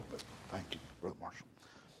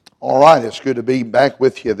All right, it's good to be back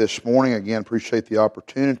with you this morning. Again, appreciate the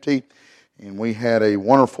opportunity. And we had a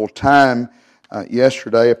wonderful time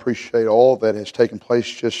yesterday. Appreciate all that has taken place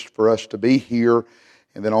just for us to be here.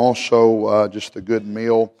 And then also just the good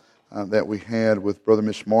meal that we had with Brother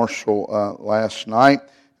Miss Marshall last night.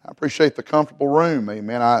 I appreciate the comfortable room.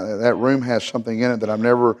 Amen. That room has something in it that I've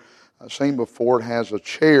never seen before. It has a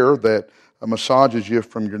chair that massages you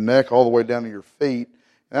from your neck all the way down to your feet.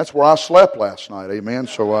 And that's where I slept last night, amen.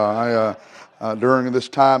 So during this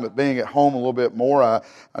time of being at home a little bit more, I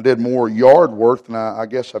did more yard work than I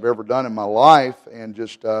guess I've ever done in my life, and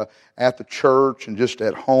just at the church and just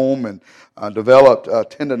at home, and developed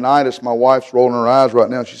tendonitis. My wife's rolling her eyes right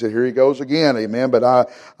now. She said, "Here he goes again," amen. But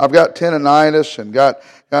I've got tendonitis and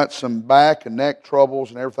got some back and neck troubles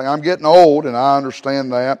and everything. I'm getting old, and I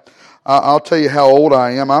understand that. I'll tell you how old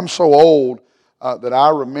I am. I'm so old that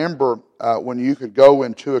I remember when you could go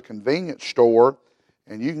into a convenience store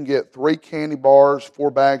and you can get 3 candy bars,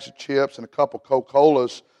 4 bags of chips, and a couple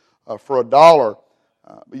Coca-Colas for $1.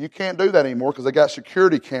 But you can't do that anymore because they got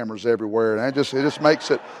security cameras everywhere, and it just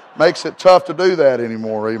makes it tough to do that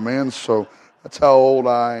anymore. Amen. So that's how old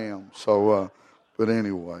I am. So, but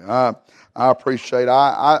anyway, I appreciate.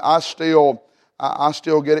 I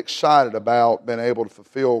still get excited about being able to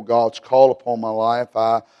fulfill God's call upon my life.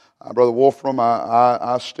 Brother Wolfram,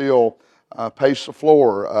 I still pace the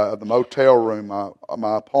floor of the motel room.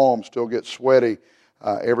 My palms still get sweaty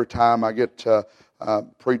every time I get to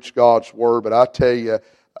preach God's Word. But I tell you,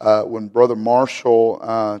 when Brother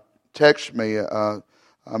Marshall texted me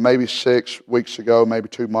maybe 6 weeks ago, maybe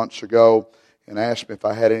 2 months ago, and asked me if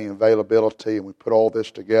I had any availability, and we put all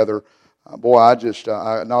this together, boy, I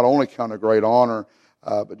not only count a great honor,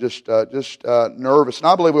 but just nervous. And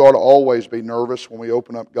I believe we ought to always be nervous when we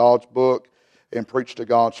open up God's book and preach to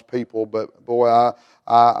God's people. But boy,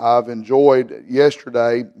 I've enjoyed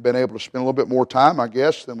yesterday being able to spend a little bit more time, I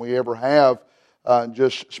guess, than we ever have,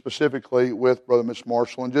 just specifically with Brother Miss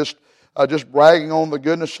Marshall, and just bragging on the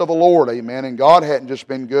goodness of the Lord, amen. And God hadn't just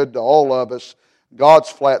been good to all of us. God's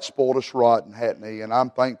flat spoiled us rotten, hadn't He? And I'm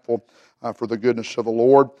thankful for the goodness of the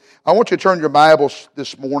Lord. I want you to turn your Bibles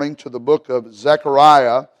this morning to the book of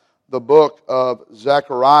Zechariah,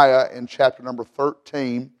 in chapter number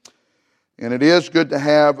 13. And it is good to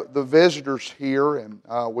have the visitors here, and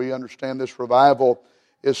we understand this revival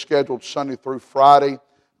is scheduled Sunday through Friday.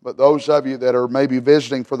 But those of you that are maybe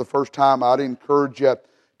visiting for the first time, I'd encourage you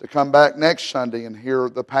to come back next Sunday and hear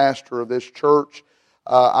the pastor of this church.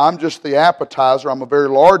 I'm just the appetizer. I'm a very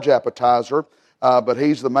large appetizer. But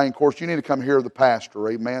he's the main course. You need to come hear the pastor,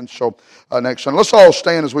 amen. So next Sunday, let's all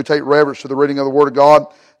stand as we take reverence to the reading of the Word of God.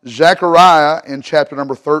 Zechariah in chapter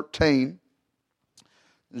number 13.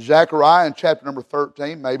 Zechariah in chapter number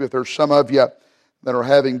 13. Maybe if there's some of you that are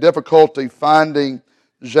having difficulty finding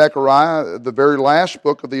Zechariah, the very last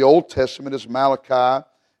book of the Old Testament is Malachi,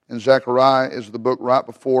 and Zechariah is the book right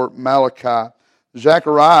before Malachi.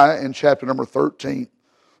 Zechariah in chapter number 13.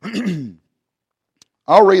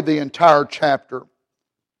 I'll read the entire chapter.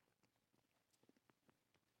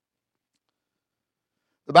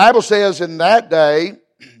 The Bible says, "In that day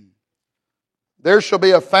there shall be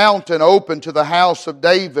a fountain open to the house of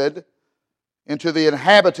David and to the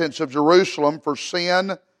inhabitants of Jerusalem for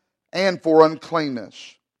sin and for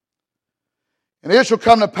uncleanness. And it shall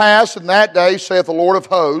come to pass in that day, saith the Lord of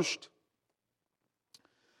hosts,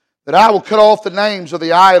 that I will cut off the names of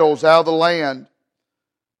the idols out of the land,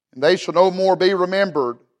 and they shall no more be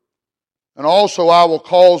remembered. And also I will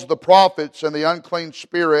cause the prophets and the unclean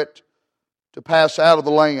spirit to pass out of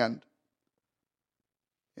the land.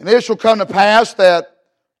 And it shall come to pass that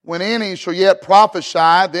when any shall yet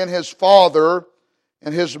prophesy, then his father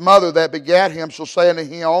and his mother that begat him shall say unto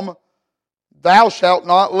him, Thou shalt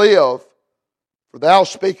not live, for thou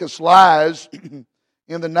speakest lies in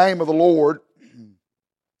the name of the Lord.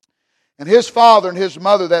 And his father and his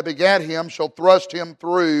mother that begat him shall thrust him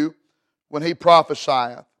through when he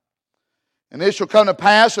prophesieth. And it shall come to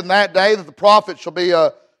pass in that day that the prophet shall be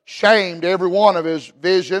ashamed every one of his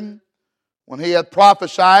vision when he hath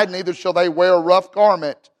prophesied, neither shall they wear a rough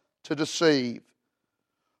garment to deceive.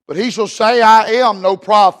 But he shall say, I am no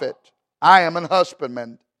prophet, I am an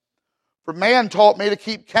husbandman. For man taught me to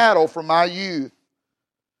keep cattle from my youth.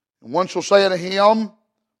 And one shall say unto him,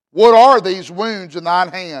 What are these wounds in thine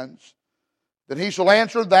hands? Then he shall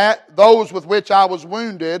answer, that those with which I was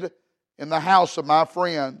wounded in the house of my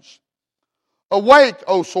friends. Awake,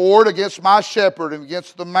 O sword, against my shepherd and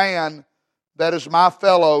against the man that is my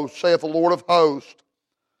fellow, saith the Lord of hosts.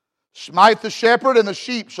 Smite the shepherd, and the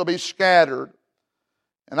sheep shall be scattered.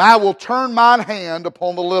 And I will turn mine hand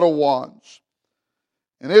upon the little ones.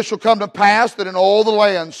 And it shall come to pass that in all the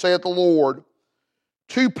land, saith the Lord,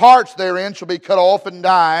 2 parts therein shall be cut off and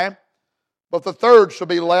die, but the third shall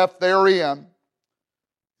be left therein.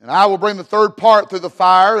 And I will bring the third part through the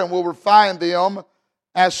fire, and will refine them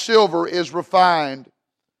as silver is refined,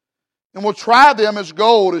 and will try them as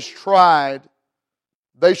gold is tried.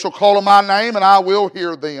 They shall call on my name, and I will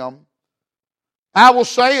hear them. I will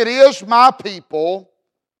say, it is my people,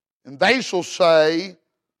 and they shall say,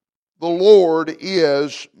 the Lord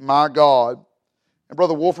is my God. And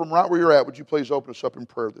Brother Wolfram, right where you're at, would you please open us up in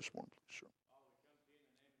prayer this morning? Sure.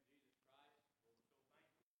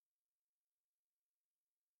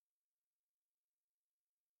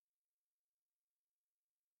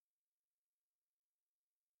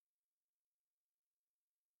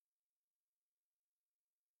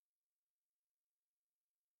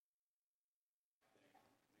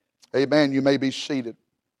 Amen. You may be seated.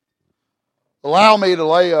 Allow me to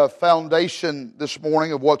lay a foundation this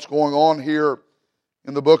morning of what's going on here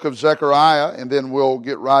in the book of Zechariah, and then we'll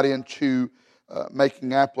get right into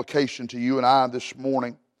making application to you and I this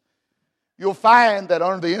morning. You'll find that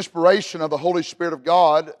under the inspiration of the Holy Spirit of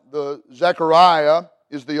God, Zechariah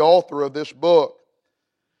is the author of this book.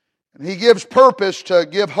 And he gives purpose to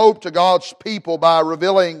give hope to God's people by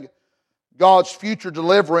revealing God's future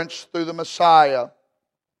deliverance through the Messiah.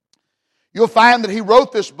 You'll find that he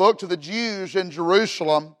wrote this book to the Jews in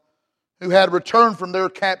Jerusalem who had returned from their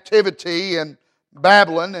captivity in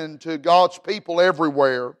Babylon, and to God's people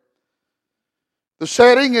everywhere. The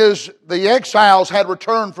setting is the exiles had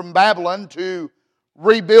returned from Babylon to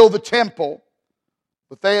rebuild the temple,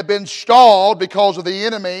 but they had been stalled because of the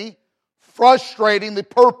enemy frustrating the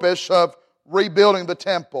purpose of rebuilding the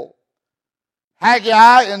temple.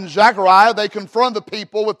 Haggai and Zechariah, they confront the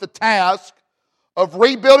people with the task of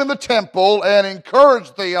rebuilding the temple and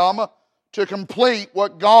encourage them to complete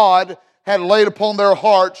what God had laid upon their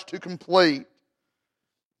hearts to complete.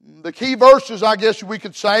 The key verses, I guess we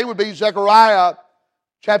could say, would be Zechariah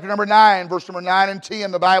chapter number 9, verse number 9 and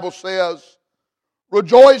 10. The Bible says,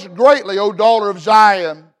 Rejoice greatly, O daughter of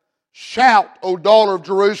Zion. Shout, O daughter of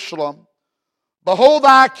Jerusalem. Behold,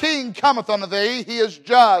 thy king cometh unto thee. He is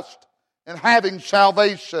just and having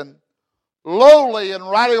salvation, lowly and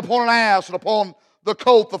riding upon an ass, and upon the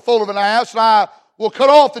colt the foal of an ass. And I will cut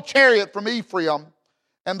off the chariot from Ephraim,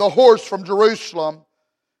 and the horse from Jerusalem.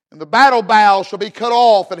 And the battle bow shall be cut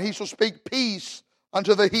off, and he shall speak peace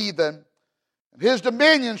unto the heathen. And his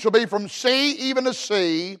dominion shall be from sea even to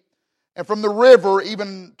sea, and from the river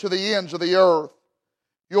even to the ends of the earth.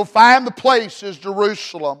 You'll find the place is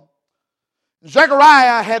Jerusalem.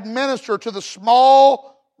 Zechariah had ministered to the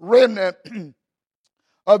small remnant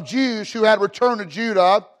of Jews who had returned to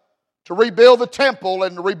Judah to rebuild the temple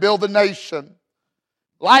and to rebuild the nation.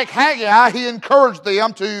 Like Haggai, he encouraged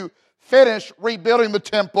them to finish rebuilding the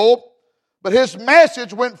temple, but his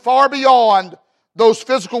message went far beyond those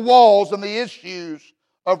physical walls and the issues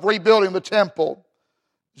of rebuilding the temple.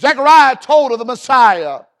 Zechariah told of the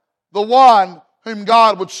Messiah, the one whom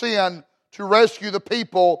God would send to rescue the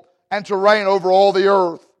people and to reign over all the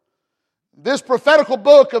earth. This prophetical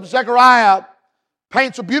book of Zechariah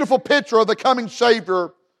paints a beautiful picture of the coming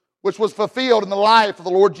Savior, which was fulfilled in the life of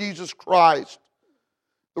the Lord Jesus Christ.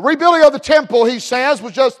 The rebuilding of the temple, he says,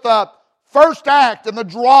 was just the first act in the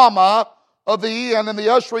drama of the end and the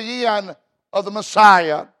ushering in of the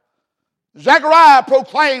Messiah. Zechariah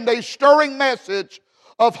proclaimed a stirring message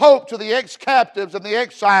of hope to the ex-captives and the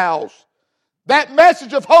exiles. That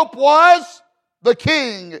message of hope was, the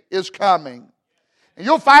King is coming. And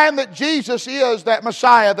you'll find that Jesus is that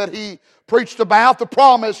Messiah that he preached about, the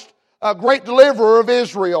promised great deliverer of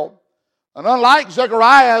Israel. And unlike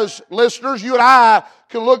Zechariah's listeners, you and I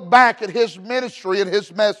can look back at his ministry and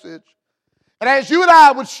his message. And as you and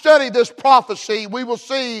I would study this prophecy, we will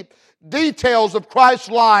see details of Christ's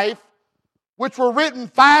life which were written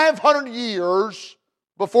 500 years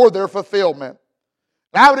before their fulfillment.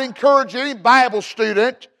 And I would encourage any Bible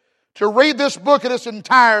student to read this book in its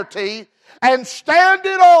entirety and stand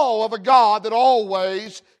in awe of a God that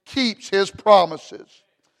always keeps His promises.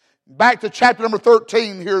 Back to chapter number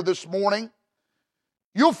 13 here this morning.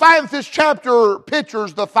 You'll find this chapter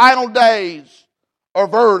pictures the final days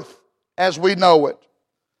of earth as we know it.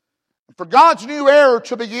 For God's new era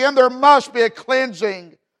to begin, there must be a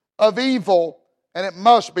cleansing of evil, and it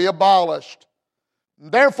must be abolished.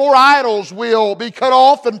 Therefore, idols will be cut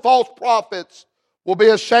off, and false prophets will be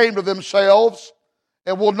ashamed of themselves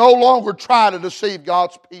and will no longer try to deceive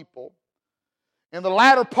God's people. In the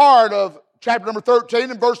latter part of chapter number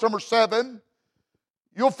 13 and verse number 7,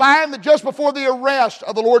 you'll find that just before the arrest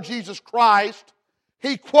of the Lord Jesus Christ,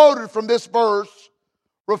 He quoted from this verse,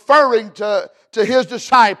 referring to His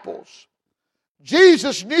disciples.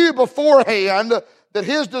 Jesus knew beforehand that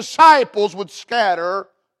His disciples would scatter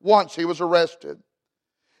once He was arrested.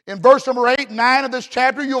 In verse number 8 and 9 of this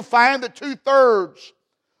chapter, you'll find that 2/3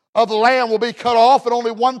 of the land will be cut off and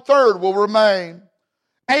only 1/3 will remain.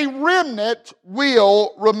 A remnant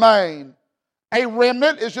will remain. A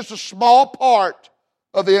remnant is just a small part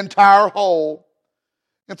of the entire whole.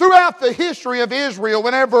 And throughout the history of Israel,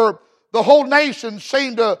 whenever the whole nation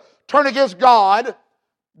seemed to turn against God,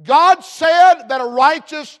 God said that a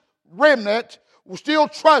righteous remnant still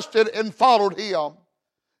trusted and followed Him.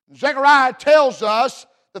 Zechariah tells us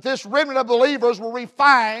that this remnant of believers were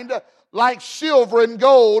refined like silver and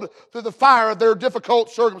gold through the fire of their difficult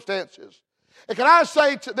circumstances. And can I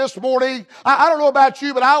say this morning, I don't know about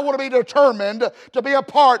you, but I want to be determined to be a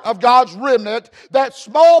part of God's remnant, that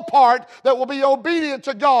small part that will be obedient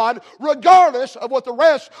to God regardless of what the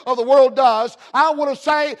rest of the world does. I want to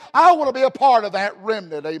say, I want to be a part of that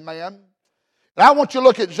remnant, amen. And I want you to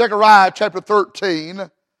look at Zechariah chapter 13,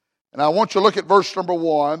 and I want you to look at verse number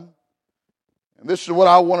 1. And this is what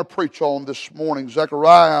I want to preach on this morning.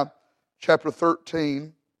 Zechariah chapter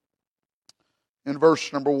 13 and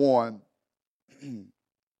verse number 1.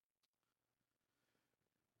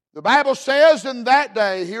 The Bible says in that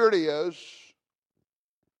day, here it is,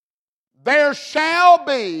 there shall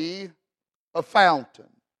be a fountain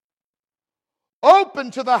open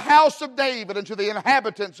to the house of David and to the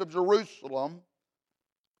inhabitants of Jerusalem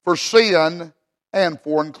for sin and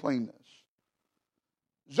for uncleanness.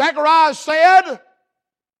 Zechariah said,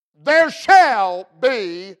 there shall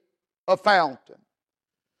be a fountain.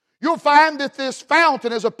 You'll find that this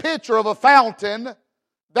fountain is a picture of a fountain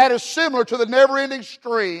that is similar to the never-ending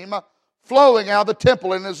stream flowing out of the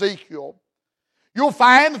temple in Ezekiel. You'll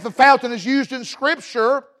find that the fountain is used in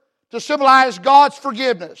Scripture to symbolize God's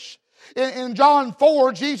forgiveness. In John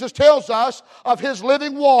 4, Jesus tells us of His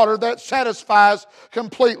living water that satisfies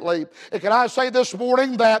completely. And can I say this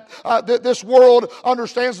morning that this world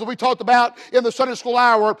understands, that we talked about in the Sunday school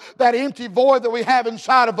hour, that empty void that we have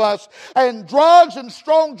inside of us. And drugs and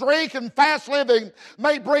strong drink and fast living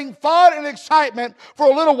may bring fun and excitement for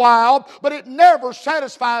a little while, but it never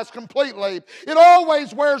satisfies completely. It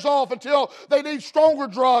always wears off until they need stronger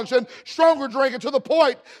drugs and stronger drink, and to the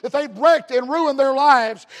point that they've wrecked and ruined their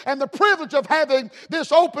lives. And the privilege of having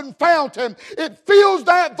this open fountain, it fills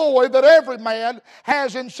that void that every man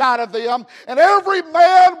has inside of them. And every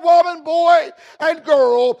man, woman, boy, and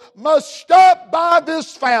girl must stop by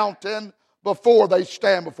this fountain before they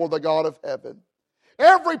stand before the God of heaven.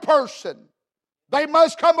 Every person, they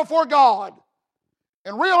must come before God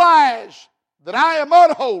and realize that I am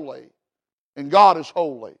unholy and God is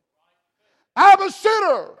holy. I'm a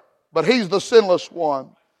sinner, but He's the sinless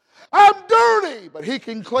one. I'm dirty, but He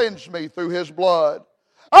can cleanse me through His blood.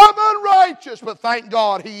 I'm unrighteous, but thank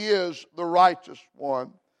God He is the righteous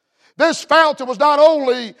one. This fountain was not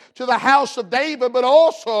only to the house of David, but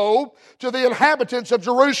also to the inhabitants of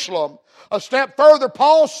Jerusalem. A step further,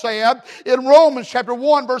 Paul said in Romans chapter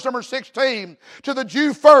 1, verse number 16, to the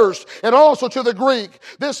Jew first and also to the Greek.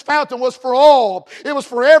 This fountain was for all. It was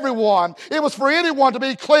for everyone. It was for anyone to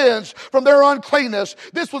be cleansed from their uncleanness.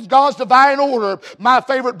 This was God's divine order. My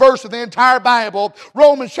favorite verse in the entire Bible,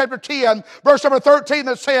 Romans chapter 10, verse number 13,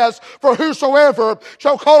 that says, for whosoever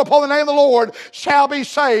shall call upon the name of the Lord shall be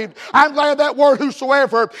saved. I'm glad that word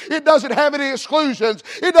whosoever, it doesn't have any exclusions.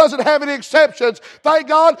 It doesn't have any exceptions. Thank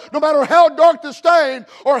God, no matter how dark the stain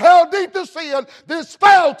or how deep the sin, this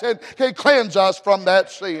fountain can cleanse us from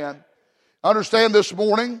that sin. Understand this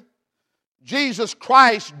morning, Jesus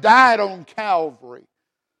Christ died on Calvary,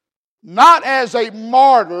 not as a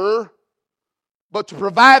martyr, but to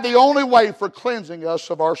provide the only way for cleansing us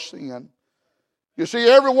of our sin. You see,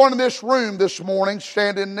 everyone in this room this morning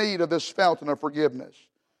stand in need of this fountain of forgiveness.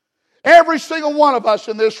 Every single one of us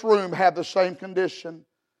in this room have the same condition.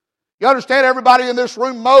 You understand, everybody in this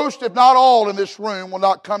room, most, if not all in this room, will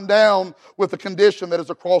not come down with the condition that is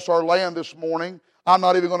across our land this morning. I'm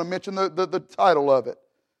not even going to mention the title of it.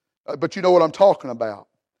 But you know what I'm talking about.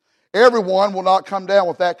 Everyone will not come down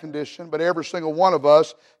with that condition, but every single one of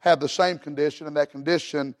us have the same condition, and that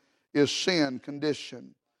condition is sin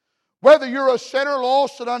condition. Whether you're a sinner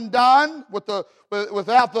lost and undone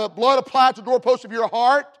without the blood applied to the doorpost of your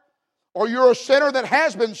heart, or you're a sinner that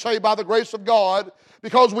has been saved by the grace of God,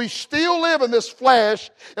 because we still live in this flesh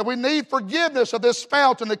and we need forgiveness of this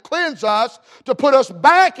fountain to cleanse us, to put us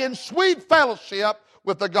back in sweet fellowship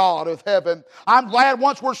with the God of heaven. I'm glad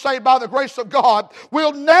once we're saved by the grace of God,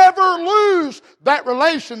 we'll never lose that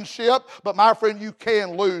relationship. But my friend, you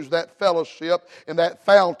can lose that fellowship, and that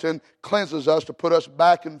fountain cleanses us to put us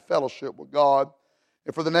back in fellowship with God.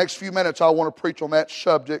 And for the next few minutes, I want to preach on that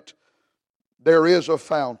subject. There is a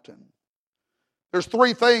fountain. There's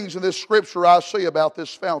three things in this scripture I see about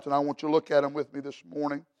this fountain. I want you to look at them with me this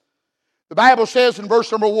morning. The Bible says in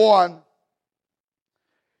verse number 1,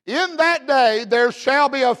 in that day there shall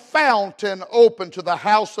be a fountain open to the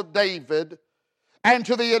house of David and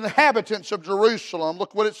to the inhabitants of Jerusalem.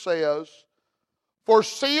 Look what it says. For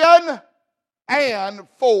sin and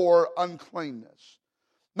for uncleanness.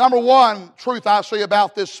 Number one truth I see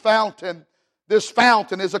about this fountain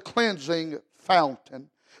is a cleansing fountain.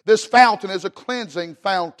 This fountain is a cleansing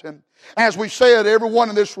fountain. As we said, everyone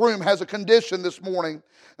in this room has a condition this morning.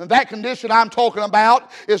 And that condition I'm talking about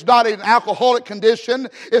is not an alcoholic condition.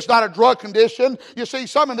 It's not a drug condition. You see,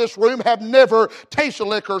 some in this room have never tasted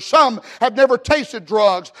liquor. Some have never tasted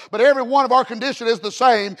drugs. But every one of our condition is the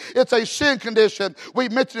same. It's a sin condition. We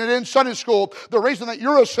mentioned it in Sunday school. The reason that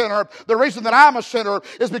you're a sinner, the reason that I'm a sinner,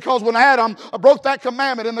 is because when Adam broke that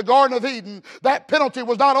commandment in the Garden of Eden, that penalty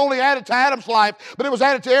was not only added to Adam's life, but it was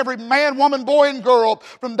added to every man, woman, boy, and girl.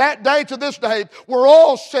 From that day to this day, we're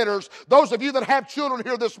all sinners. Those of you that have children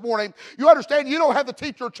here this morning, you understand you don't have to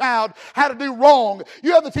teach your child how to do wrong.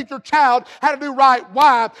 You have to teach your child how to do right.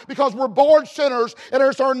 Why? Because we're born sinners and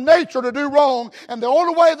it's our nature to do wrong. And the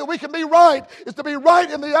only way that we can be right is to be right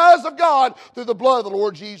in the eyes of God through the blood of the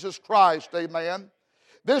Lord Jesus Christ. Amen.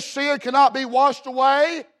 This sin cannot be washed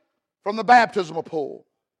away from the baptismal pool.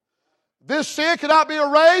 This sin cannot be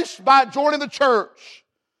erased by joining the church.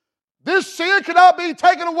 This sin cannot be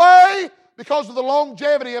taken away because of the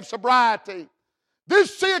longevity of sobriety.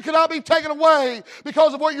 This sin cannot be taken away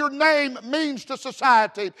because of what your name means to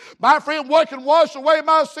society. My friend, what can wash away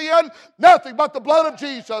my sin? Nothing but the blood of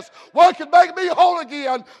Jesus. What can make me whole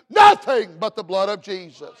again? Nothing but the blood of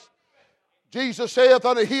Jesus. Jesus saith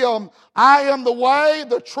unto him, I am the way,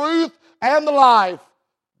 the truth, and the life.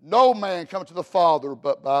 No man cometh to the Father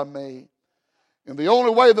but by me. And the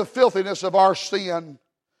only way the filthiness of our sin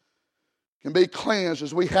can be cleansed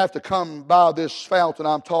as we have to come by this fountain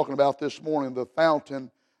I'm talking about this morning, the fountain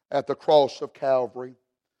at the cross of Calvary.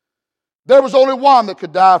 There was only one that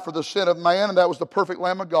could die for the sin of man, and that was the perfect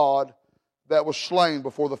Lamb of God that was slain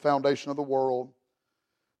before the foundation of the world.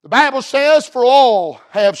 The Bible says, for all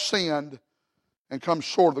have sinned and come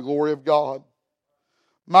short of the glory of God.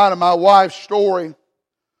 Mine and my wife's story,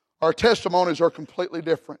 our testimonies are completely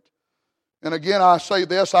different. And again, I say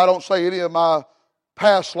this, I don't say any of my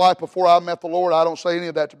past life before I met the Lord, I don't say any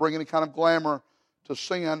of that to bring any kind of glamour to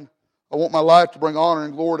sin. I want my life to bring honor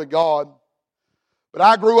and glory to God. But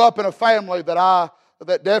I grew up in a family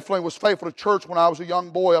that definitely was faithful to church when I was a young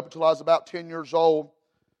boy up until I was about 10 years old.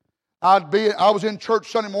 I was in church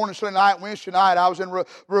Sunday morning, Sunday night, Wednesday night. I was in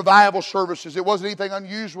revival services. It wasn't anything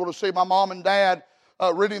unusual to see my mom and dad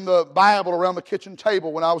reading the Bible around the kitchen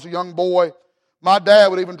table when I was a young boy. My dad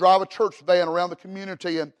would even drive a church van around the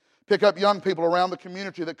community and pick up young people around the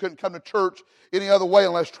community that couldn't come to church any other way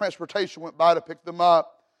unless transportation went by to pick them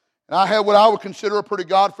up. And I had what I would consider a pretty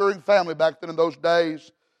God-fearing family back then in those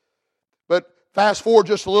days. But fast forward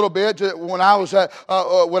just a little bit, when I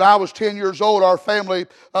was 10 years old, our family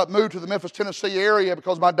moved to the Memphis, Tennessee area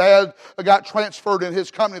because my dad got transferred in his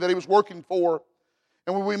company that he was working for.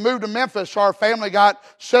 And when we moved to Memphis, our family got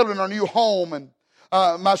settled in our new home. And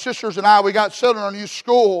my sisters and I, we got settled in our new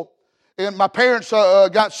school. And my parents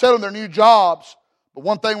got settled in their new jobs. But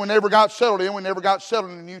one thing we never got settled in, we never got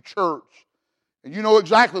settled in a new church. And you know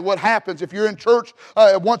exactly what happens. If you're in church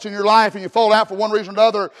once in your life and you fall out for one reason or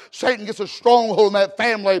another, Satan gets a stronghold in that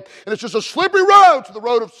family. And it's just a slippery road to the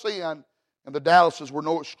road of sin. And the Dallases were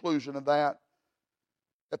no exclusion of that.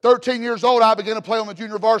 At 13 years old, I began to play on the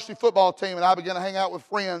junior varsity football team. And I began to hang out with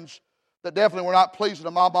friends that definitely were not pleasing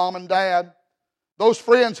to my mom and dad. Those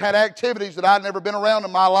friends had activities that I'd never been around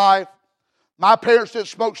in my life. My parents didn't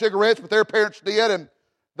smoke cigarettes, but their parents did. And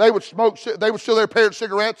they would steal their parents'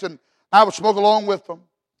 cigarettes, and I would smoke along with them.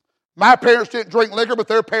 My parents didn't drink liquor, but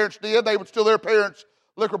their parents did. They would steal their parents'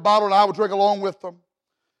 liquor bottle, and I would drink along with them.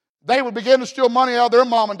 They would begin to steal money out of their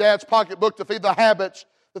mom and dad's pocketbook to feed the habits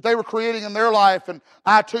that they were creating in their life, and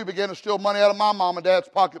I too began to steal money out of my mom and dad's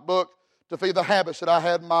pocketbook to feed the habits that I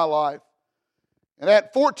had in my life. And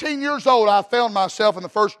at 14 years old, I found myself in the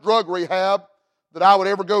first drug rehab that I would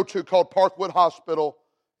ever go to, called Parkwood Hospital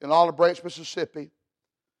in Olive Branch, Mississippi.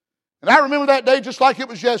 And I remember that day just like it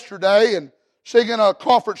was yesterday, and sitting in a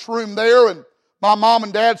conference room there, and my mom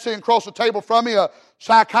and dad sitting across the table from me, a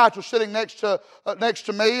psychiatrist sitting next to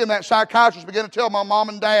me, and that psychiatrist began to tell my mom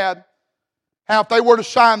and dad how if they were to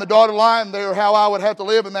sign the dotted line there, how I would have to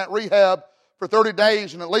live in that rehab for 30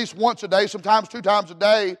 days, and at least once a day, sometimes 2 times a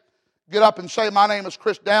day, get up and say, my name is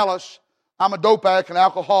Chris Dallas, I'm a dope addict and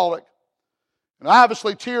alcoholic. And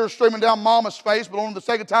obviously tears streaming down Mama's face, but only the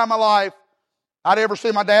second time in my life I'd ever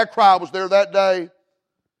seen my dad cry was there that day.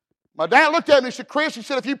 My dad looked at me and he said, Chris, he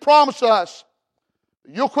said, if you promise us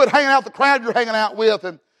that you'll quit hanging out with the crowd you're hanging out with,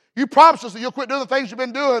 and you promise us that you'll quit doing the things you've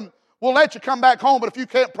been doing, we'll let you come back home. But if you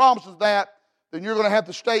can't promise us that, then you're going to have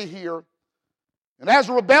to stay here. And as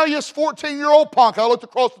a rebellious 14-year-old punk, I looked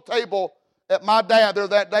across the table at my dad there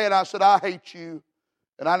that day and I said, I hate you,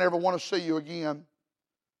 and I never want to see you again.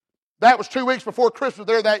 That was 2 weeks before Christmas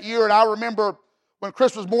there that year, and I remember when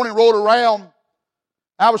Christmas morning rolled around,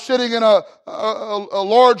 I was sitting in a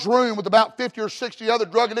large room with about 50 or 60 other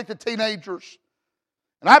drug-addicted teenagers.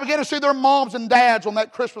 And I began to see their moms and dads on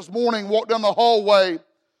that Christmas morning walk down the hallway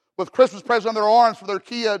with Christmas presents in their arms for their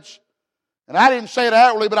kids. And I didn't say it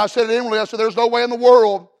outwardly, but I said it inwardly. I said, there's no way in the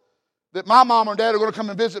world that my mom and dad are going to come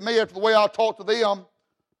and visit me after the way I talked to them.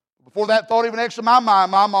 Before that thought even exited my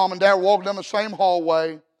mind, my mom and dad were walking down the same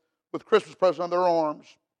hallway with Christmas presents in their arms.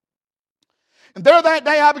 And there that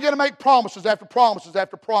day I began to make promises after promises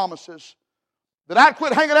after promises that I'd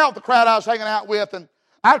quit hanging out with the crowd I was hanging out with, and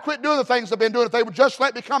I'd quit doing the things I've been doing if they would just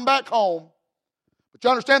let me come back home. But you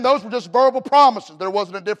understand, those were just verbal promises. There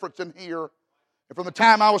wasn't a difference in here. And from the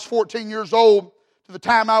time I was 14 years old to the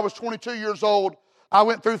time I was 22 years old, I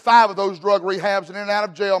went through 5 of those drug rehabs and in and out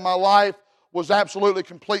of jail. My life was absolutely a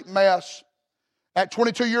complete mess. At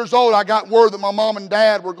 22 years old, I got word that my mom and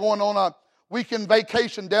dad were going on a weekend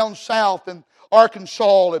vacation down south in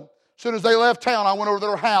Arkansas. And as soon as they left town, I went over to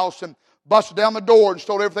their house and busted down the door and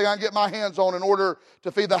stole everything I could get my hands on in order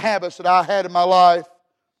to feed the habits that I had in my life.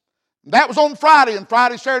 And that was on Friday, and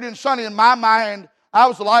Friday, Saturday, and Sunday, in my mind, I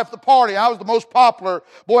was the life of the party. I was the most popular.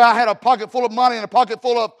 Boy, I had a pocket full of money and a pocket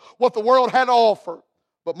full of what the world had to offer.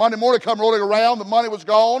 But Monday morning come rolling around, the money was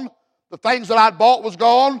gone. The things that I'd bought was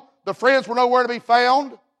gone. The friends were nowhere to be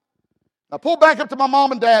found. I pulled back up to my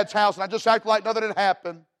mom and dad's house, and I just acted like nothing had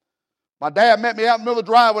happened. My dad met me out in the middle of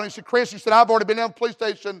the driveway, and he said, Chris, he said, I've already been down to the police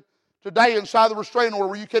station today inside the restraining order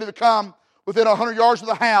where you can't even come within 100 yards of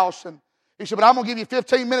the house. And he said, but I'm going to give you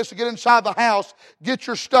 15 minutes to get inside the house, get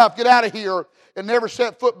your stuff, get out of here, and never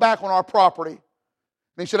set foot back on our property. And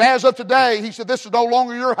he said, as of today, he said, this is no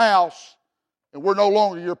longer your house, and we're no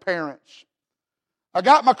longer your parents. I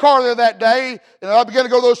got in my car there that day, and I began to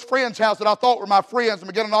go to those friends' house that I thought were my friends, and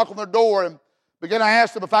began to knock on their door, and began to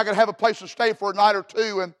ask them if I could have a place to stay for a night or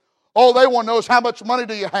two. And all they want to know is how much money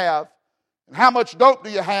do you have, and how much dope do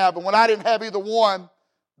you have. And when I didn't have either one,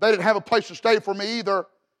 they didn't have a place to stay for me either.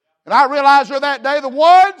 And I realized there that day the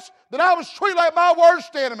ones that I was treating like my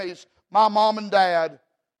worst enemies, my mom and dad,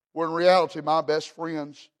 were in reality my best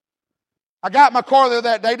friends. I got in my car there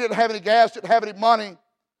that day, didn't have any gas, didn't have any money,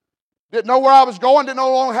 didn't know where I was going, didn't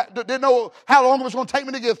know how long it was going to take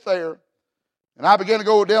me to get there. And I began to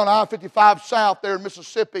go down I-55 South there in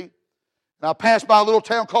Mississippi. And I passed by a little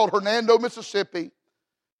town called Hernando, Mississippi.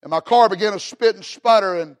 And my car began to spit and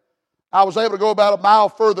sputter. And I was able to go about a mile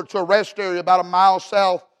further to a rest area about a mile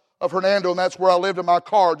south of Hernando. And that's where I lived in my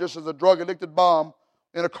car, just as a drug-addicted bum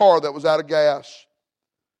in a car that was out of gas.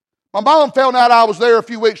 My mom found out I was there a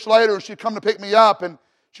few weeks later, and she'd come to pick me up. And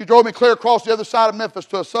she drove me clear across the other side of Memphis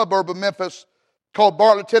to a suburb of Memphis called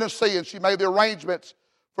Bartlett, Tennessee. And she made the arrangements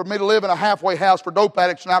for me to live in a halfway house for dope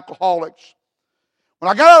addicts and alcoholics. When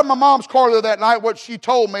I got out of my mom's car there that night, what she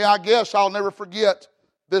told me, I guess I'll never forget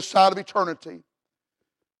this side of eternity.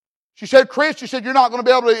 She said, Chris, she said, you're not going to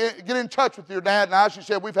be able to get in touch with your dad and I. She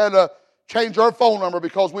said, we've had to change our phone number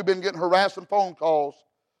because we've been getting harassing phone calls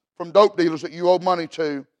from dope dealers that you owe money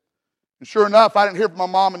to. And sure enough, I didn't hear from my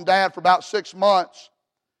mom and dad for about 6 months.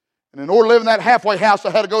 And in order to live in that halfway house, I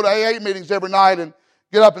had to go to AA meetings every night and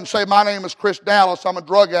get up and say, my name is Chris Dallas. I'm a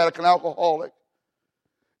drug addict and alcoholic.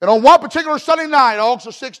 And on one particular Sunday night,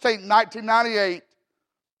 August 16, 1998,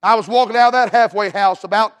 I was walking out of that halfway house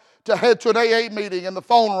about to head to an AA meeting, and the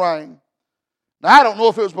phone rang. Now, I don't know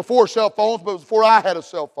if it was before cell phones, but it was before I had a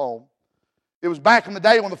cell phone. It was back in the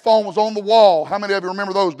day when the phone was on the wall. How many of you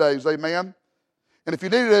remember those days, amen? And if you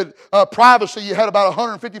needed privacy, you had about a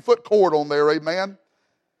 150-foot cord on there, amen?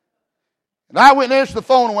 And I went and answered the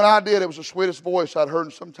phone, and when I did, it was the sweetest voice I'd heard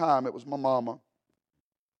in some time. It was my mama.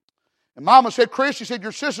 And Mama said, Chris, she said,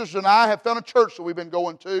 your sisters and I have found a church that we've been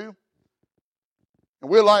going to,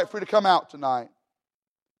 and we'd like for you to come out tonight.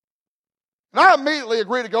 And I immediately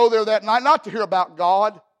agreed to go there that night, not to hear about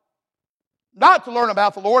God, not to learn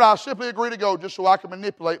about the Lord. I simply agreed to go just so I could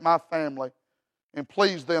manipulate my family and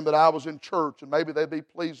please them that I was in church, and maybe they'd be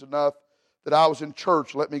pleased enough that I was in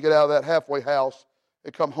church. Let me get out of that halfway house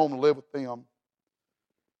and come home and live with them.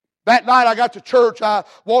 That night I got to church, I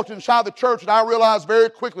walked inside the church, and I realized very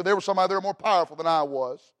quickly there was somebody there more powerful than I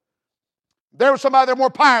was. There was somebody there more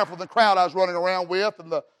powerful than the crowd I was running around with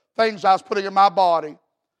and the things I was putting in my body.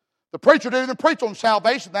 The preacher didn't even preach on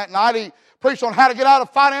salvation that night. He preached on how to get out of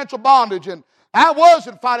financial bondage. And I was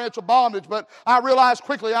in financial bondage, but I realized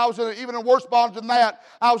quickly I was even in worse bondage than that.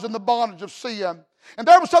 I was in the bondage of sin. And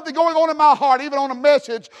there was something going on in my heart, even on a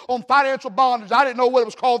message on financial bondage. I didn't know what it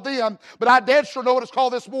was called then, but I did sure know what it's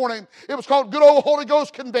called this morning. It was called good old Holy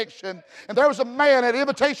Ghost conviction. And there was a man at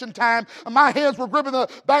invitation time, and my hands were gripping the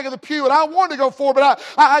back of the pew, and I wanted to go forward, but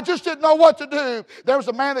I just didn't know what to do. There was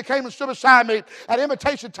a man that came and stood beside me at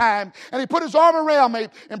invitation time, and he put his arm around me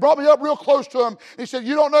and brought me up real close to him. And he said,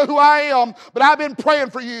 "You don't know who I am, but I've been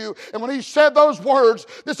praying for you." And when he said those words,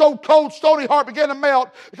 this old cold, stony heart began to melt,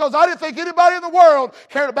 because I didn't think anybody in the world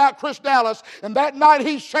cared about Chris Dallas. And that night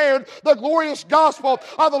he shared the glorious gospel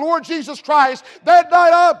of the Lord Jesus Christ. That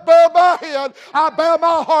night I bowed my head, I bowed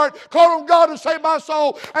my heart, called on God to save my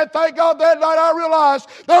soul. And thank God that night I realized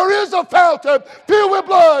there is a fountain filled with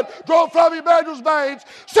blood drawn from Emmanuel's veins.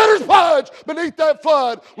 Sinners plunge beneath that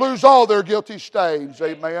flood, lose all their guilty stains.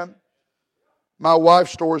 Amen. My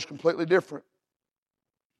wife's story is completely different.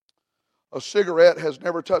 A cigarette has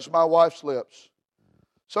never touched my wife's lips.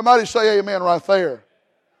 Somebody say amen right there.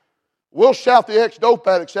 We'll shout the ex-dope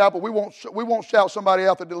addicts out, but we won't shout somebody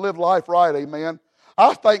out that lived life right, amen.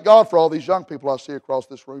 I thank God for all these young people I see across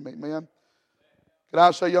this room, amen. Can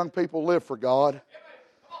I say, young people, live for God?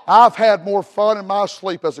 I've had more fun in my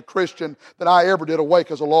sleep as a Christian than I ever did awake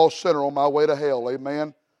as a lost sinner on my way to hell,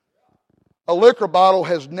 amen. A liquor bottle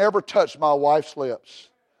has never touched my wife's lips.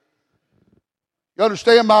 You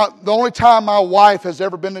understand, the only time my wife has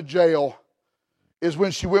ever been to jail is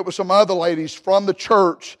when she went with some other ladies from the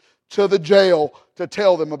church to the jail to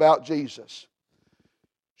tell them about Jesus.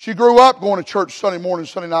 She grew up going to church Sunday morning,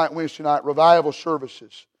 Sunday night, Wednesday night, revival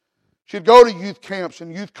services. She'd go to youth camps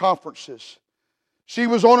and youth conferences. She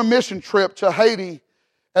was on a mission trip to Haiti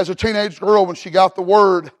as a teenage girl when she got the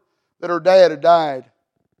word that her dad had died.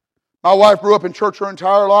 My wife grew up in church her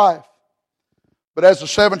entire life. But as a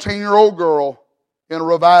 17-year-old girl in a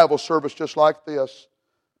revival service just like this,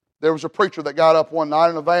 there was a preacher that got up one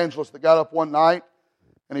night, an evangelist that got up one night,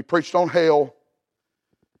 and he preached on hell.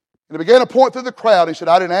 And he began to point through the crowd. He said,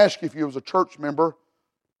 "I didn't ask you if you was a church member.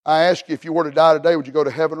 I asked you if you were to die today, would you go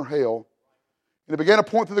to heaven or hell?" And he began to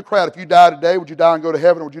point through the crowd. If you die today, would you die and go to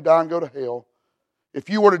heaven, or would you die and go to hell? If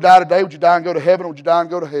you were to die today, would you die and go to heaven, or would you die and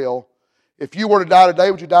go to hell? If you were to die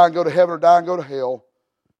today, would you die and go to heaven, or die and go to hell?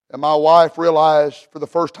 And my wife realized for the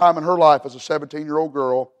first time in her life as a 17-year-old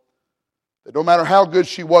girl that no matter how good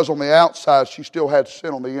she was on the outside, she still had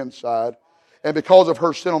sin on the inside. And because of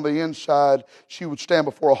her sin on the inside, she would stand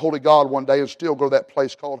before a holy God one day and still go to that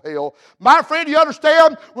place called hell. My friend, you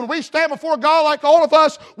understand? When we stand before God, like all of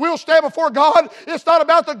us, we'll stand before God. It's not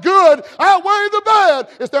about the good outweigh the bad.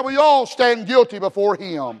 It's that we all stand guilty before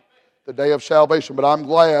Him. The day of salvation. But I'm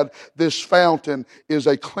glad this fountain is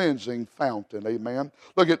a cleansing fountain. Amen.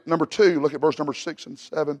 Look at number 2. Look at verse number 6 and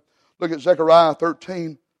 7. Look at Zechariah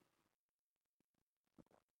 13.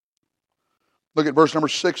 Look at verse number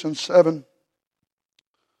 6 and 7.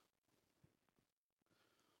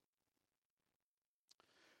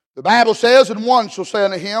 The Bible says, "And one shall say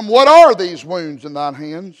unto him, What are these wounds in thine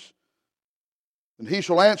hands? And he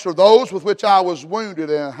shall answer, Those with which I was wounded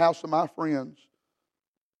in the house of my friends.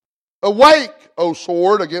 Awake, O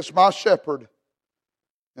sword, against my shepherd,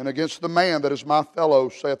 and against the man that is my fellow,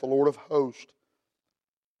 saith the Lord of hosts.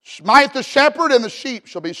 Smite the shepherd, and the sheep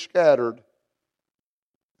shall be scattered.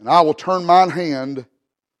 And I will turn mine hand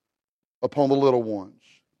upon the little ones."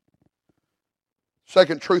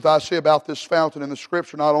 Second truth I see about this fountain in the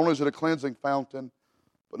Scripture, not only is it a cleansing fountain,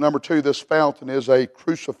 but number 2, this fountain is a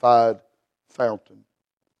crucified fountain.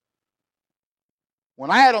 When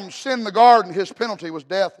Adam sinned in the garden, his penalty was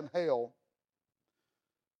death and hell.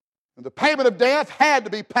 And the payment of death had to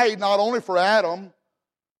be paid not only for Adam,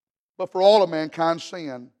 but for all of mankind's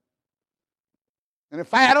sin. And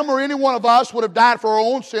if Adam or any one of us would have died for our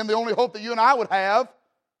own sin, the only hope that you and I would have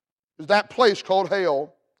is that place called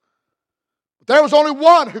hell. But there was only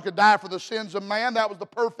one who could die for the sins of man. That was the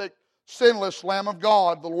perfect, sinless Lamb of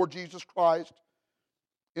God, the Lord Jesus Christ.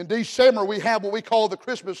 In December, we have what we call the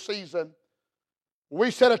Christmas season.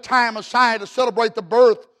 We set a time aside to celebrate the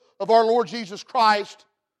birth of our Lord Jesus Christ.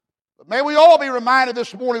 But may we all be reminded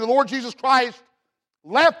this morning, the Lord Jesus Christ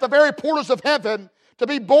left the very portals of heaven to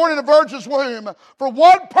be born in a virgin's womb for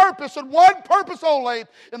one purpose and one purpose only,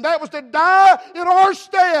 and that was to die in our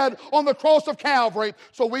stead on the cross of Calvary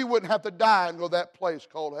so we wouldn't have to die and go to that place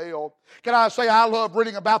called hell. Can I say I love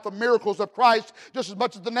reading about the miracles of Christ just as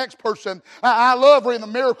much as the next person? I love reading the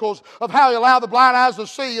miracles of how He allowed the blind eyes to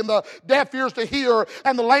see and the deaf ears to hear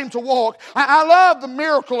and the lame to walk. I love the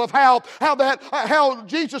miracle of how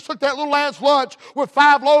Jesus took that little lad's lunch with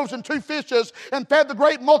 5 loaves and 2 fishes and fed the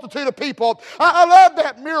great multitude of people. I love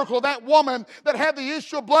that miracle of that woman that had the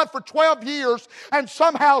issue of blood for 12 years and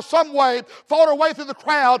somehow, some way, fought her way through the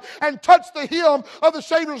crowd and touched the hem of the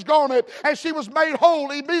Savior's garment, and she was made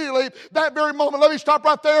whole immediately that very moment. Let me stop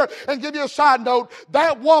right there and give you a side note.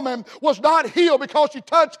 That woman was not healed because she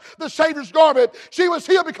touched the Savior's garment. She was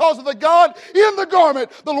healed because of the God in the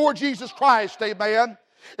garment, the Lord Jesus Christ. Amen.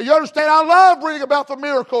 And you understand, I love reading about the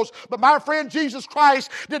miracles, but my friend Jesus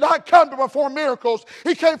Christ did not come to perform miracles.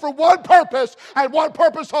 He came for one purpose and one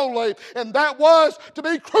purpose only, and that was to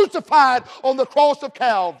be crucified on the cross of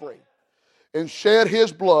Calvary and shed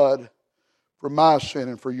His blood for my sin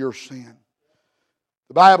and for your sin.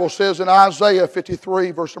 The Bible says in Isaiah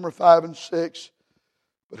 53, verse number 5 and 6,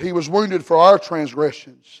 but He was wounded for our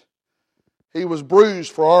transgressions. He was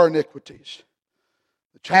bruised for our iniquities.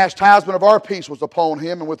 The chastisement of our peace was upon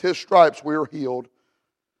Him, and with His stripes we are healed.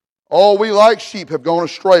 All we like sheep have gone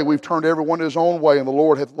astray. We've turned everyone his own way, and the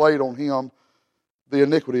Lord hath laid on Him the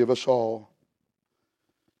iniquity of us all.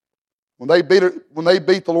 When they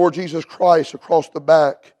beat the Lord Jesus Christ across the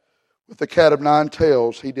back with the cat of 9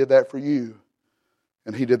 tails, He did that for you.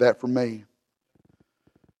 And He did that for me.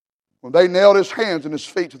 When they nailed His hands and His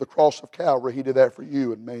feet to the cross of Calvary, He did that for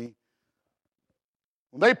you and me.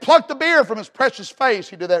 When they plucked the beard from His precious face,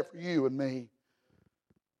 He did that for you and me.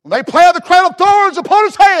 When they planted the crown of thorns upon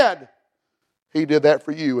His head, He did that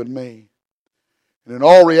for you and me. And in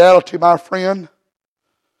all reality, my friend,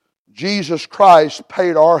 Jesus Christ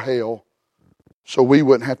paid our hell so we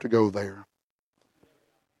wouldn't have to go there.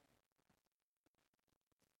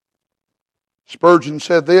 Spurgeon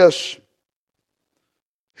said this.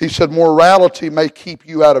 He said, morality may keep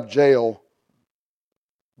you out of jail,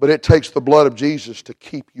 but it takes the blood of Jesus to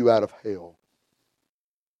keep you out of hell.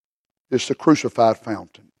 It's the crucified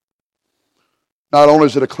fountain. Not only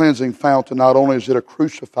is it a cleansing fountain, not only is it a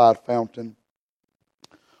crucified fountain,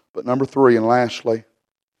 but number 3 and lastly,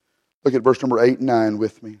 look at verse number 8 and 9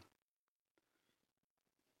 with me.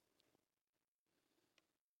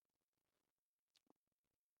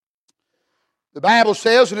 The Bible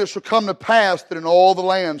says, and it shall come to pass that in all the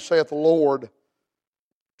land, saith the Lord,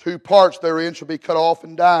 2 parts therein shall be cut off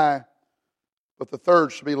and die, but the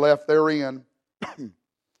third shall be left therein. And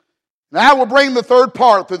I will bring the third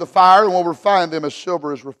part through the fire, and will refine them as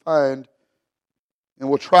silver is refined, and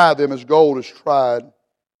will try them as gold is tried.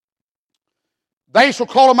 They shall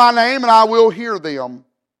call on my name, and I will hear them.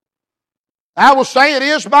 I will say, it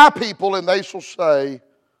is my people, and they shall say,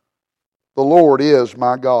 the Lord is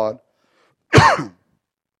my God.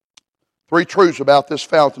 3 truths about this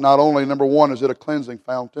fountain. Not only, number 1, is it a cleansing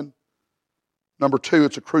fountain. Number 2,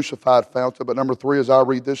 it's a crucified fountain. But number 3, as I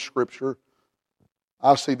read this scripture,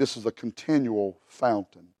 I see this as a continual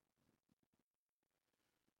fountain.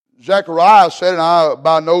 Zechariah said, and I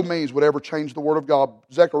by no means would ever change the Word of God,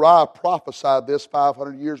 Zechariah prophesied this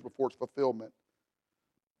 500 years before its fulfillment.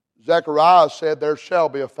 Zechariah said, there shall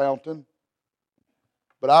be a fountain.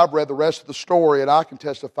 But I've read the rest of the story, and I can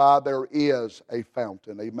testify there is a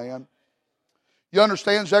fountain. Amen. You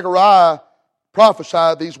understand, Zechariah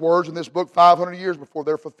prophesied these words in this book 500 years before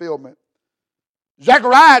their fulfillment.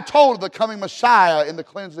 Zechariah told of the coming Messiah in the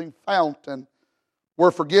cleansing fountain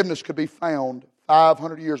where forgiveness could be found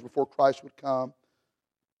 500 years before Christ would come.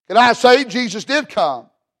 Can I say Jesus did come?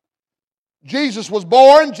 Jesus was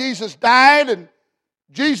born, Jesus died, and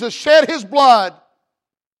Jesus shed His blood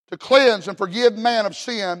to cleanse and forgive man of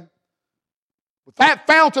sin. But that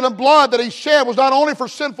fountain of blood that He shed was not only for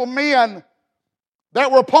sinful men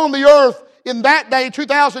that were upon the earth in that day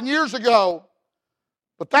 2,000 years ago,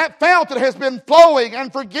 but that fountain has been flowing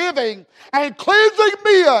and forgiving and cleansing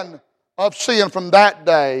men of sin from that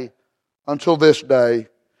day until this day,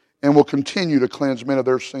 and will continue to cleanse men of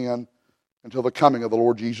their sin until the coming of the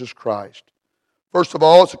Lord Jesus Christ. First of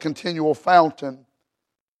all, it's a continual fountain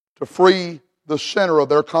to free the sinner of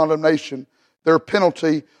their condemnation. Their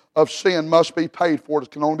penalty of sin must be paid for.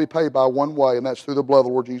 It can only be paid by one way, and that's through the blood of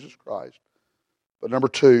the Lord Jesus Christ. But number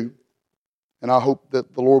 2, and I hope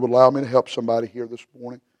that the Lord would allow me to help somebody here this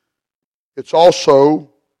morning, it's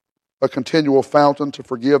also a continual fountain to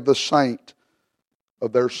forgive the saint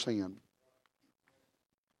of their sin.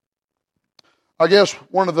 I guess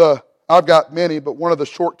I've got many, but one of the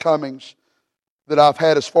shortcomings that I've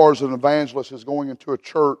had as far as an evangelist is going into a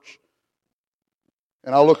church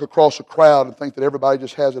and I look across a crowd and think that everybody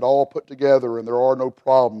just has it all put together and there are no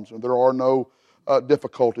problems and there are no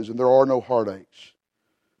difficulties, and there are no heartaches.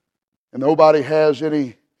 And nobody has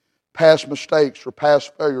any past mistakes or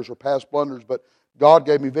past failures or past blunders, but God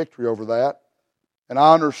gave me victory over that. And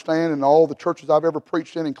I understand in all the churches I've ever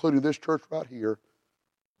preached in, including this church right here,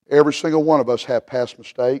 every single one of us have past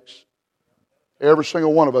mistakes. Every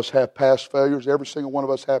single one of us have past failures. Every single one of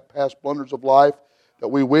us have past blunders of life that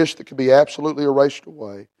we wish that could be absolutely erased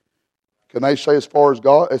away. Can they say as far as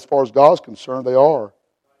God's concerned, they are?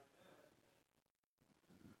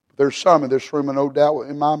 There's some in this room, and no doubt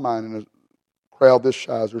in my mind, in a crowd this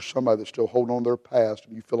size, there's somebody that's still holding on to their past,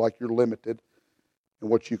 and you feel like you're limited in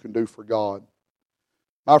what you can do for God.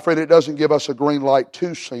 My friend, it doesn't give us a green light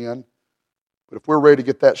to sin, but if we're ready to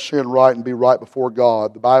get that sin right and be right before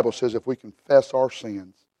God, the Bible says if we confess our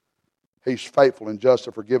sins, He's faithful and just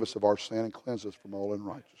to forgive us of our sin and cleanse us from all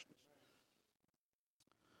unrighteousness.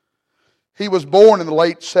 He was born in the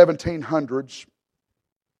late 1700s.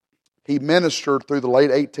 He ministered through the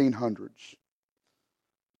late 1800s.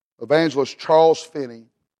 Evangelist Charles Finney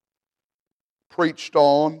preached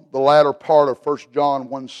on the latter part of 1 John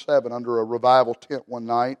 1:7 under a revival tent one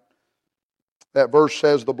night. That verse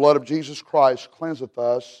says, "The blood of Jesus Christ cleanseth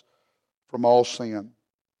us from all sin."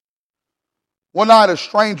 One night a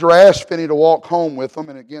stranger asked Finney to walk home with him,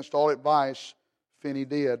 and against all advice, Finney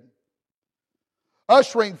did.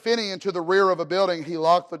 Ushering Finney into the rear of a building, he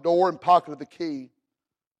locked the door and pocketed the key.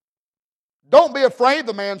 "Don't be afraid,"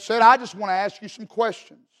 the man said. "I just want to ask you some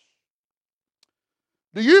questions."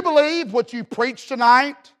 "Do you believe what you preached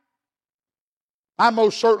tonight?" "I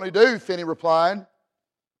most certainly do," Finney replied.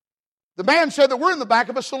 The man said that we're in the back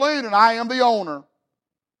of a saloon and I am the owner.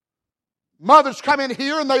 Mothers come in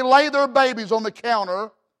here and they lay their babies on the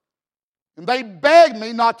counter and they beg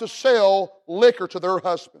me not to sell liquor to their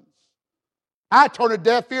husbands. I turn a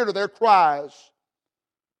deaf ear to their cries.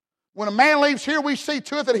 When a man leaves here, we see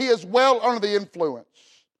to it that he is well under the influence.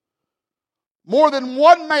 More than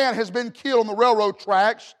one man has been killed on the railroad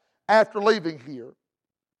tracks after leaving here.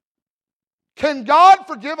 Can God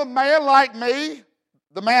forgive a man like me?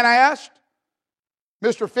 The man asked.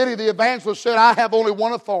 Mr. Finney, the evangelist, said, "I have only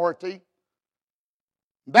one authority.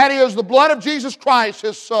 That is the blood of Jesus Christ,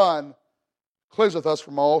 His Son, cleanseth us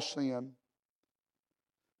from all sin."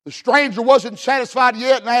 The stranger wasn't satisfied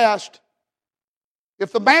yet and asked,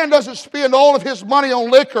 "If the man doesn't spend all of his money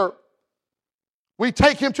on liquor, we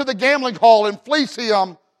take him to the gambling hall and fleece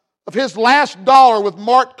him of his last dollar with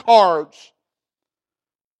marked cards."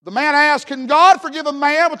 The man asked, "Can God forgive a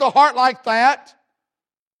man with a heart like that?"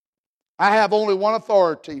 "I have only one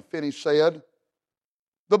authority," Finney said.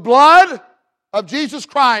 "The blood of Jesus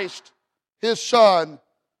Christ, His Son,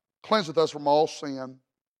 cleanseth us from all sin."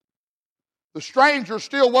 The stranger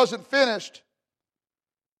still wasn't finished.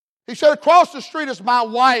 He said, "Across the street is my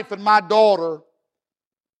wife and my daughter.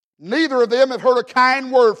 Neither of them have heard a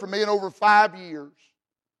kind word from me in over 5 years.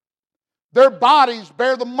 Their bodies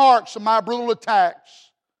bear the marks of my brutal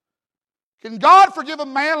attacks. Can God forgive a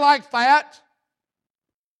man like that?"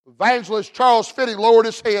 Evangelist Charles Finney lowered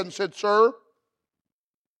his head and said, "Sir,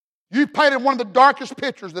 you painted one of the darkest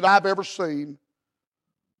pictures that I've ever seen.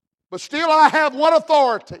 But still I have one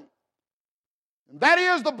authority. And that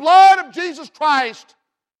is the blood of Jesus Christ,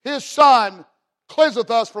 His Son, cleanseth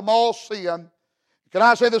us from all sin." Can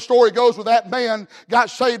I say the story goes with that man got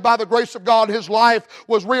saved by the grace of God. His life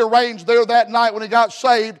was rearranged there that night when he got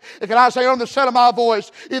saved. And can I say on the sound of my voice,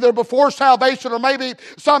 either before salvation or maybe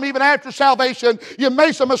some even after salvation, you've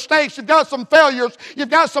made some mistakes, you've got some failures, you've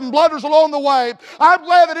got some blunders along the way. I'm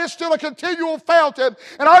glad that it's still a continual fountain.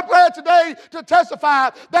 And I'm glad today to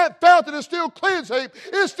testify that fountain is still cleansing,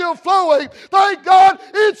 it's still flowing. Thank God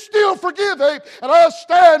it's still forgiving. And I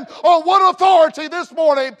stand on one authority this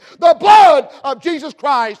morning, the blood of Jesus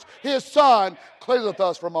Christ, His Son, cleanseth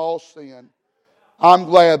us from all sin. I'm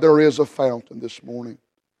glad there is a fountain this morning.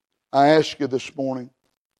 I ask you this morning,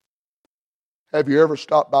 have you ever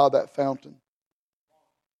stopped by that fountain?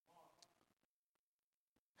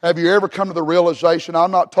 Have you ever come to the realization,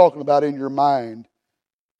 I'm not talking about in your mind,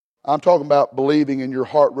 I'm talking about believing in your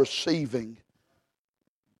heart, receiving.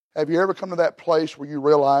 Have you ever come to that place where you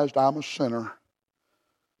realized I'm a sinner?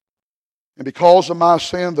 And because of my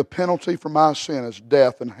sin, the penalty for my sin is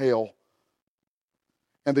death and hell.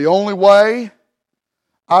 And the only way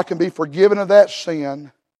I can be forgiven of that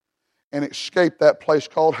sin and escape that place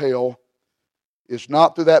called hell is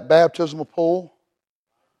not through that baptismal pool,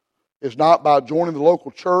 is not by joining the local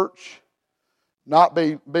church, not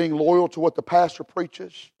being loyal to what the pastor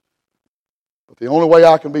preaches. But the only way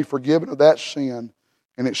I can be forgiven of that sin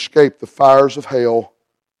and escape the fires of hell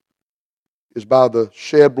is by the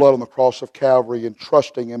shed blood on the cross of Calvary and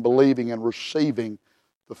trusting and believing and receiving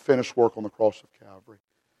the finished work on the cross of Calvary.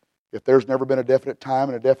 If there's never been a definite time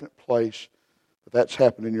and a definite place that that's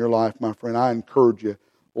happened in your life, my friend, I encourage you,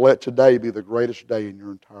 let today be the greatest day in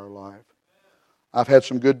your entire life. I've had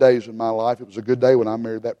some good days in my life. It was a good day when I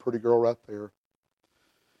married that pretty girl right there.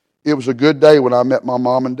 It was a good day when I met my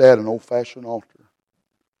mom and dad at an old-fashioned altar.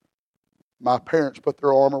 My parents put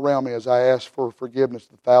their arm around me as I asked for forgiveness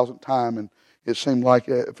the 1,000th time, and it seemed like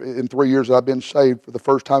in 3 years I've been saved for the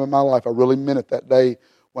first time in my life. I really meant it that day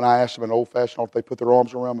when I asked them at an old-fashioned altar. They put their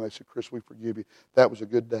arms around me and they said, "Chris, we forgive you." That was a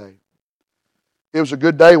good day. It was a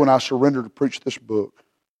good day when I surrendered to preach this book.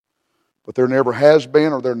 But there never has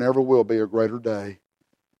been or there never will be a greater day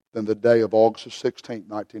than the day of August 16,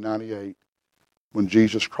 1998, when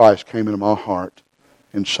Jesus Christ came into my heart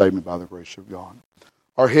and saved me by the grace of God.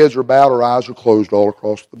 Our heads are bowed, our eyes are closed all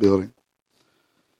across the building.